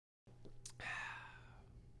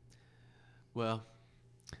Well,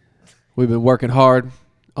 we've been working hard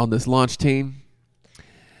on this launch team,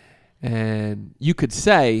 and you could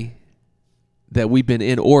say that we've been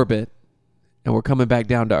in orbit and we're coming back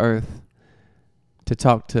down to earth to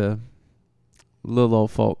talk to little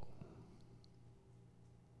old folk.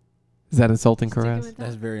 Is that insulting, Caress?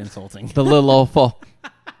 That's very insulting. The little old folk.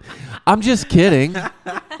 I'm just kidding.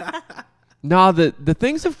 No, the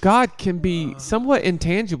things of God can be somewhat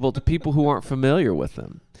intangible to people who aren't familiar with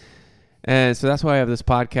them. And so that's why I have this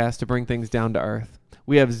podcast, to bring things down to earth.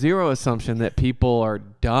 We have zero assumption that people are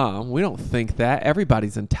dumb. We don't think that.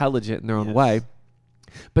 Everybody's intelligent in their own way.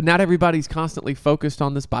 But not everybody's constantly focused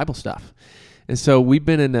on this Bible stuff. And so we've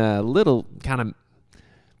been in a little kind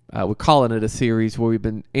of, we're calling it a series where we've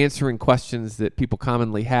been answering questions that people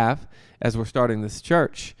commonly have as we're starting this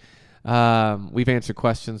church. We've answered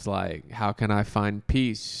questions like, how can I find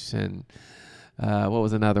peace? And what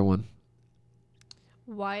was another one?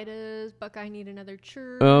 Why does Buckeye need another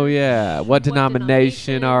church? Oh, yeah. What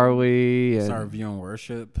denomination are we? It's And our view on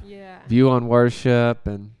worship. Yeah. view on worship.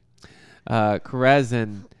 And Perez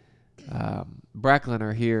and Bracklin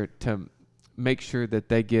are here to make sure that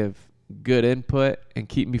they give good input and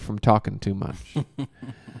keep me from talking too much.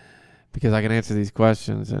 Because I can answer these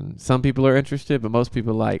questions. And some people are interested, but most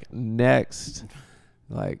people like, next.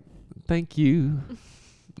 Like, thank you.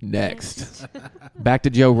 Next. Back to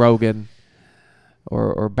Joe Rogan.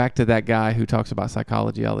 Or back to that guy who talks about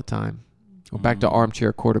psychology all the time. Or back to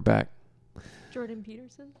armchair quarterback. Jordan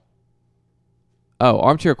Peterson? Oh,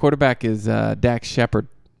 armchair quarterback is Dax Shepard.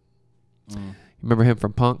 Remember him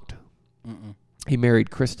from Punk'd? He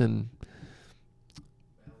married Kristen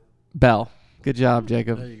Bell. Good job,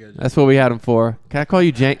 Jacob. There you go, Jacob. That's what we had him for. Can I call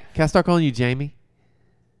you Can I start calling you Jamie?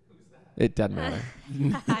 It doesn't matter.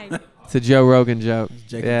 It's a Joe Rogan joke.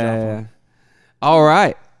 Jacob Yeah. All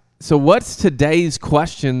right. So what's today's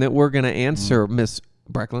question that we're going to answer, Miss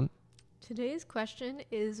Brecklin? Today's question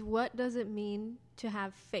is, what does it mean to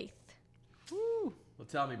have faith? Well,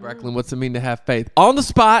 tell me, Brecklin, what's it mean to have faith? On the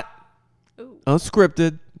spot, Ooh.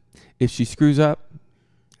 unscripted. If she screws up,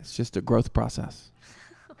 it's just a growth process.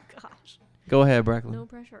 Oh, gosh. Go ahead, Brecklin. No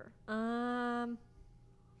pressure. I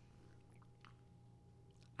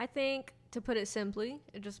think, to put it simply,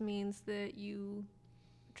 it just means that you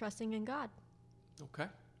are trusting in God. Okay.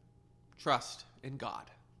 Trust in God.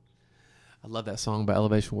 I love that song by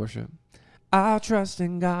Elevation Worship. I'll trust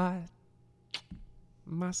in God,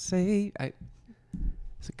 my Savior.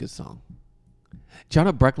 It's a good song. Do you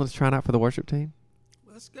know Brecklin's trying out for the worship team?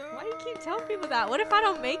 Let's go. Why do you keep telling people that? What if I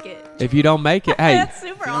don't make it? If you don't make it, hey. That's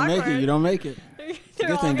super You don't awkward. make it. You don't make it. They're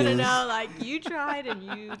Good all thing going to is- know, like, you tried and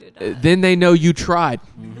you did not. Then they know you tried.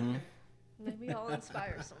 Maybe I'll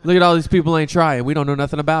inspire someone. Look at all these people ain't trying. We don't know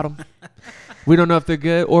nothing about them. We don't know if they're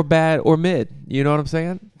good or bad or mid. You know what I'm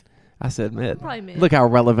saying? I said mid. Probably mid. Look how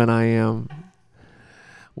relevant I am.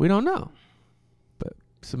 We don't know. But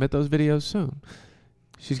submit those videos soon.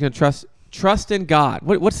 She's going to trust in God.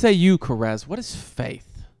 What say you, Carez? What is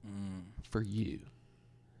faith for you?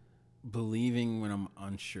 Believing when I'm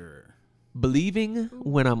unsure. Believing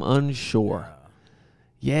when I'm unsure.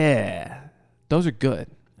 Yeah. Those are good.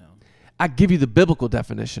 Yeah. I give you the biblical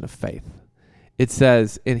definition of faith. It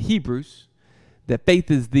says in Hebrews that faith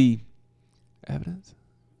is the evidence,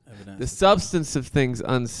 the substance of things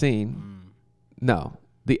unseen. No,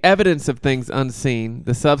 the evidence of things unseen,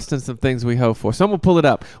 the substance of things we hope for. Someone pull it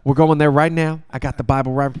up. We're going there right now. I got the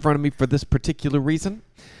Bible right in front of me for this particular reason.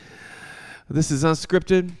 This is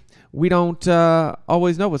unscripted. We don't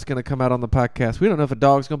always know what's going to come out on the podcast. We don't know if a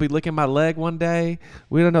dog's going to be licking my leg one day.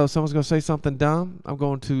 We don't know if someone's going to say something dumb. I'm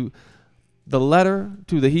going to the letter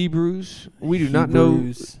to the Hebrews. We do not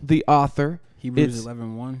know the author. Hebrews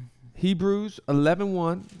 11:1. Hebrews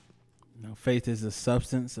 11:1. No, faith is the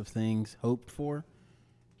substance of things hoped for,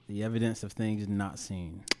 the evidence of things not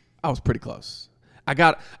seen. I was pretty close.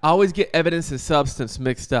 I always get evidence and substance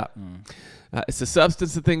mixed up. It's the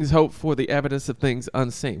substance of things hoped for, the evidence of things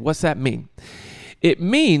unseen. What's that mean? It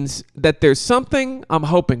means that there's something I'm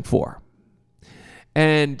hoping for,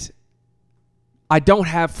 and I don't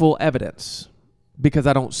have full evidence because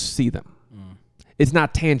I don't see them. It's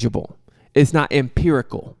not tangible. It's not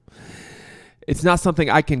empirical. It's not something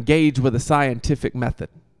I can gauge with a scientific method.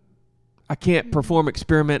 I can't perform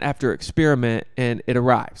experiment after experiment and it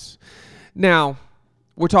arrives. Now,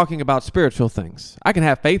 we're talking about spiritual things. I can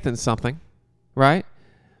have faith in something, right?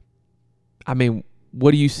 I mean,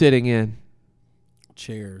 what are you sitting in?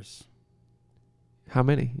 Chairs. How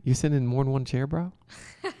many? You sitting in more than one chair, bro?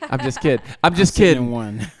 I'm just kidding. I'm just kidding. In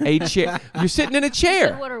one. A chair. You're sitting in a chair.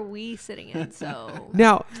 So what are we sitting in? So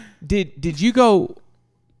Now, did you go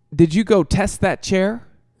test that chair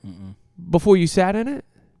before you sat in it?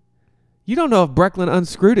 You don't know if Brecklin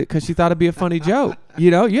unscrewed it because she thought it'd be a funny joke.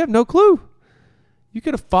 You have no clue. You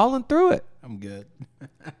could have fallen through it. I'm good.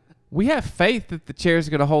 We have faith that the chair is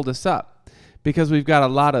going to hold us up because we've got a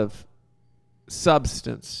lot of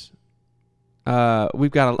substance.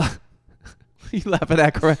 We've got a lot. You laughing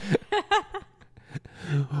at correct?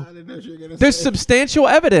 I didn't know what you were gonna There's say. substantial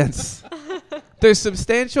evidence. There's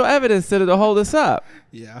substantial evidence that it'll hold us up.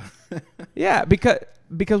 Yeah. Yeah, because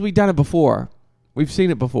we've done it before. We've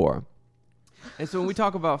seen it before. And so when we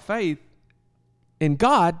talk about faith in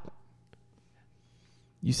God,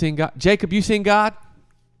 you seen God? Jacob, you seen God?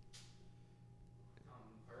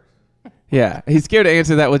 Yeah, he's scared to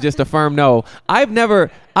answer that with just a firm no. I've never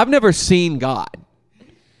seen God.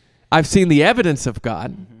 I've seen the evidence of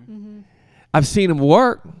God. Mm-hmm. I've seen him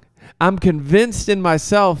work. I'm convinced in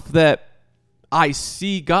myself that I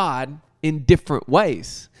see God in different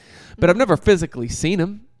ways, but I've never physically seen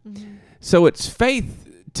him. Mm-hmm. So it's faith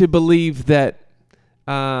to believe that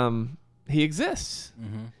he exists.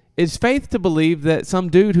 Mm-hmm. It's faith to believe that some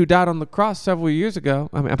dude who died on the cross several years ago,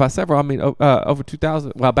 I mean, by several, I mean over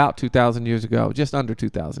 2,000, well, about 2,000 years ago, just under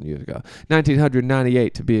 2,000 years ago,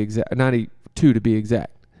 1998 to be exact, 92 to be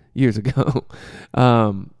exact years ago.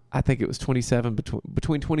 I think it was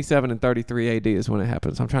between 27 and 33 AD is when it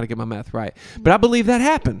happened. So I'm trying to get my math right. But I believe that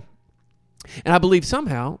happened. And I believe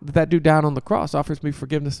somehow that dude down on the cross offers me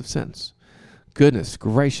forgiveness of sins. Goodness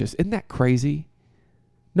gracious. Isn't that crazy?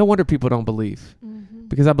 No wonder people don't believe. Mm-hmm.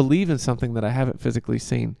 Because I believe in something that I haven't physically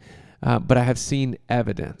seen, but I have seen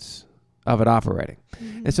evidence of it operating.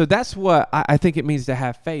 Mm-hmm. And so that's what I think it means to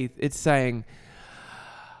have faith. It's saying,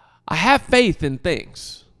 I have faith in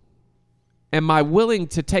things. Am I willing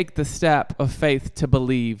to take the step of faith to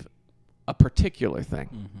believe a particular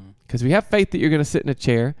thing? Because we have faith that you're going to sit in a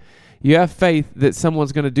chair. You have faith that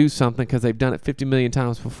someone's going to do something because they've done it 50 million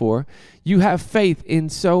times before. You have faith in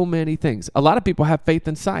so many things. A lot of people have faith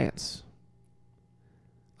in science.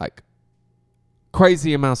 Like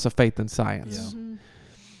crazy amounts of faith in science. Yeah. Mm-hmm.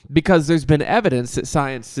 Because there's been evidence that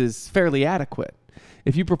science is fairly adequate.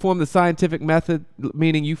 If you perform the scientific method,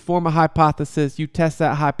 meaning you form a hypothesis, you test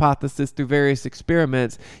that hypothesis through various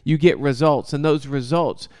experiments, you get results, and those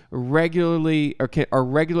results are regularly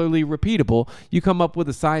repeatable. You come up with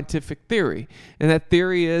a scientific theory, and that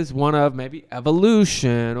theory is one of maybe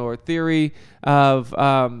evolution or a theory of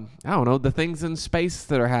the things in space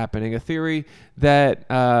that are happening, a theory that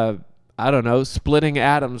splitting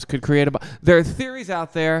atoms could create there are theories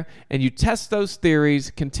out there, and you test those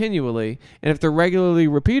theories continually, and if they're regularly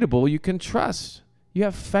repeatable, you can trust. You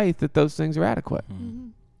have faith that those things are adequate. Mm-hmm.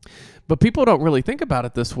 But people don't really think about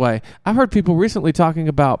it this way. I've heard people recently talking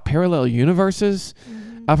about parallel universes.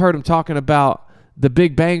 Mm-hmm. I've heard them talking about the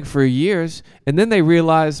Big Bang for years, and then they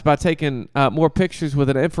realized by taking more pictures with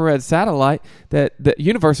an infrared satellite that the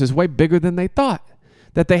universe is way bigger than they thought,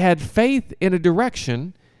 that they had faith in a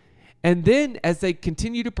direction. And then as they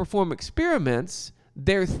continue to perform experiments,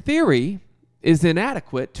 their theory is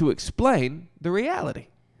inadequate to explain the reality.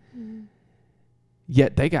 Mm-hmm.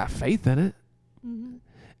 Yet they got faith in it. Mm-hmm.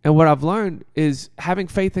 And what I've learned is having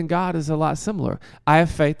faith in God is a lot similar. I have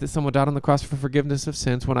faith that someone died on the cross for forgiveness of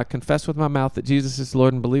sins. When I confess with my mouth that Jesus is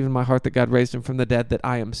Lord and believe in my heart that God raised him from the dead, that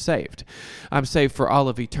I am saved. I'm saved for all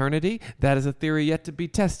of eternity. That is a theory yet to be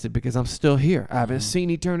tested because I'm still here. I haven't seen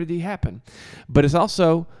eternity happen. But it's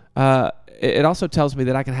also... it also tells me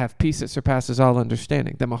that I can have peace that surpasses all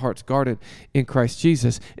understanding, that my heart's guarded in Christ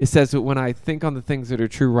Jesus. It says that when I think on the things that are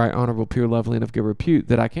true, right, honorable, pure, lovely, and of good repute,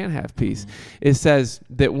 that I can have peace. Mm-hmm. It says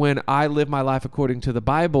that when I live my life according to the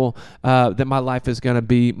Bible, that my life is going to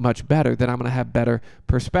be much better, that I'm going to have better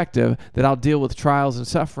perspective, that I'll deal with trials and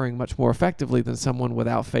suffering much more effectively than someone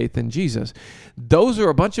without faith in Jesus. Those are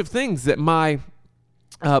a bunch of things that my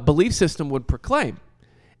belief system would proclaim.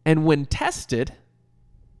 And when tested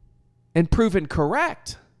and proven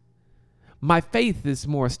correct, my faith is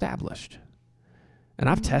more established. And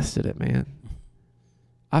I've tested it, man.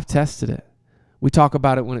 I've tested it. We talk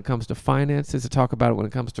about it when it comes to finances. We talk about it when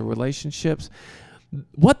it comes to relationships.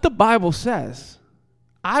 What the Bible says,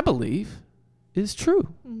 I believe, is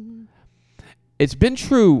true. Mm-hmm. It's been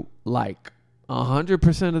true like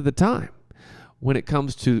 100% of the time when it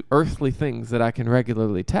comes to earthly things that I can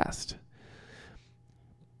regularly test.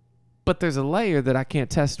 But there's a layer that I can't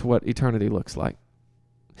test what eternity looks like.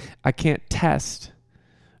 I can't test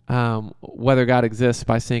whether God exists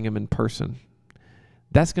by seeing him in person.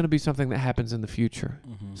 That's going to be something that happens in the future.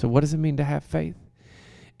 Mm-hmm. So what does it mean to have faith?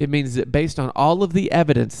 It means that based on all of the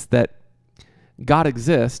evidence that God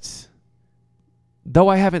exists, though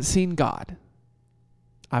I haven't seen God,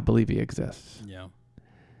 I believe he exists. Yeah.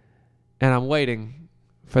 And I'm waiting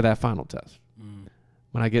for that final test. Mm.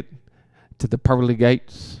 When I get to the pearly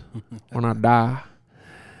gates, when I die,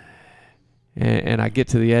 and I get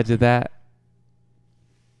to the edge of that.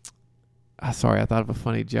 I thought of a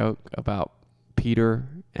funny joke about Peter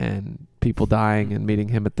and people dying and meeting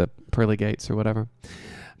him at the pearly gates or whatever.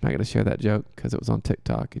 I'm not going to share that joke because it was on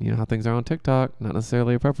TikTok. And you know how things are on TikTok, not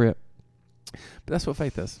necessarily appropriate. But that's what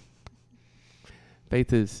faith is.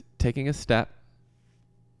 Faith is taking a step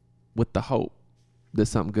with the hope that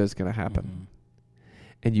something good is going to happen. Mm-hmm.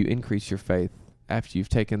 And you increase your faith after you've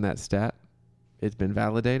taken that step. It's been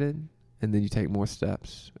validated. And then you take more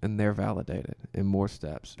steps, and they're validated, and more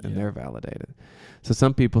steps, and they're validated. So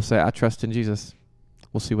some people say, I trust in Jesus.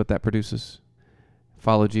 We'll see what that produces.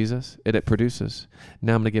 Follow Jesus. It produces.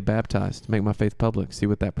 Now I'm going to get baptized, make my faith public, see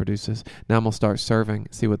what that produces. Now I'm going to start serving,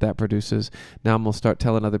 see what that produces. Now I'm going to start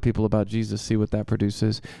telling other people about Jesus, see what that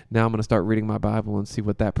produces. Now I'm going to start reading my Bible and see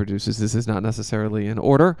what that produces. This is not necessarily in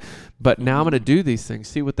order, but now I'm going to do these things,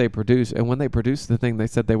 see what they produce. And when they produce the thing they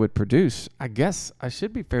said they would produce, I guess I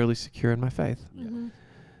should be fairly secure in my faith. Mm-hmm.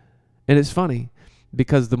 And it's funny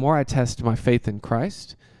because the more I test my faith in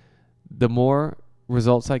Christ, the more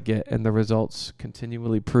results I get, and the results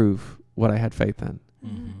continually prove what I had faith in.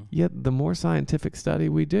 Mm-hmm. Yet the more scientific study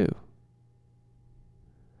we do,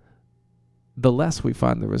 the less we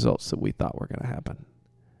find the results that we thought were going to happen.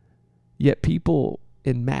 Yet people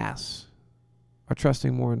in mass are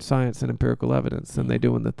trusting more in science and empirical evidence than they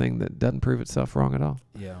do in the thing that doesn't prove itself wrong at all.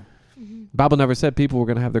 Yeah. Mm-hmm. The Bible never said people were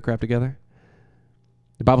going to have their crap together.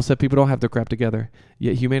 The Bible said people don't have their crap together.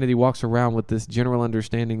 Yet humanity walks around with this general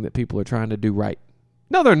understanding that people are trying to do right.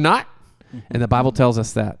 No, they're not. And the Bible tells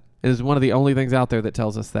us that. It is one of the only things out there that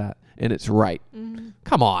tells us that. And it's right. Mm-hmm.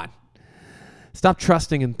 Come on. Stop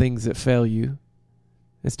trusting in things that fail you.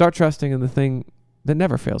 And start trusting in the thing that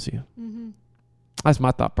never fails you. Mm-hmm. That's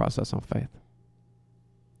my thought process on faith.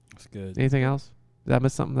 That's good. Anything else? Did I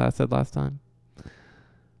miss something that I said last time?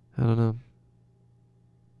 I don't know.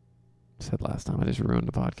 I said last time. I just ruined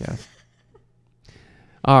the podcast.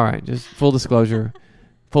 All right. Just full disclosure.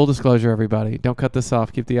 Full disclosure, everybody. Don't cut this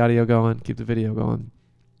off. Keep the audio going. Keep the video going.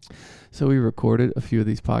 So we recorded a few of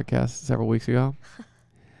these podcasts several weeks ago.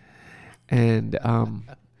 And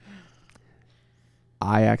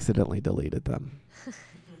I accidentally deleted them.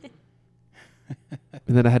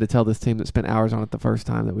 And then I had to tell this team that spent hours on it the first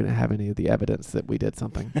time that we didn't have any of the evidence that we did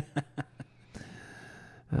something.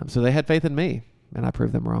 So they had faith in me, and I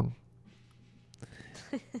proved them wrong.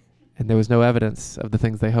 And there was no evidence of the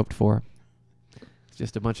things they hoped for. It's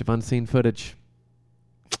just a bunch of unseen footage.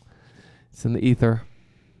 It's in the ether.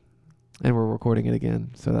 And we're recording it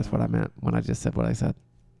again. So that's what I meant when I just said what I said.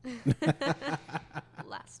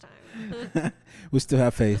 Last time. We still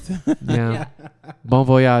have faith. Yeah. Bon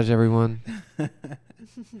voyage, everyone.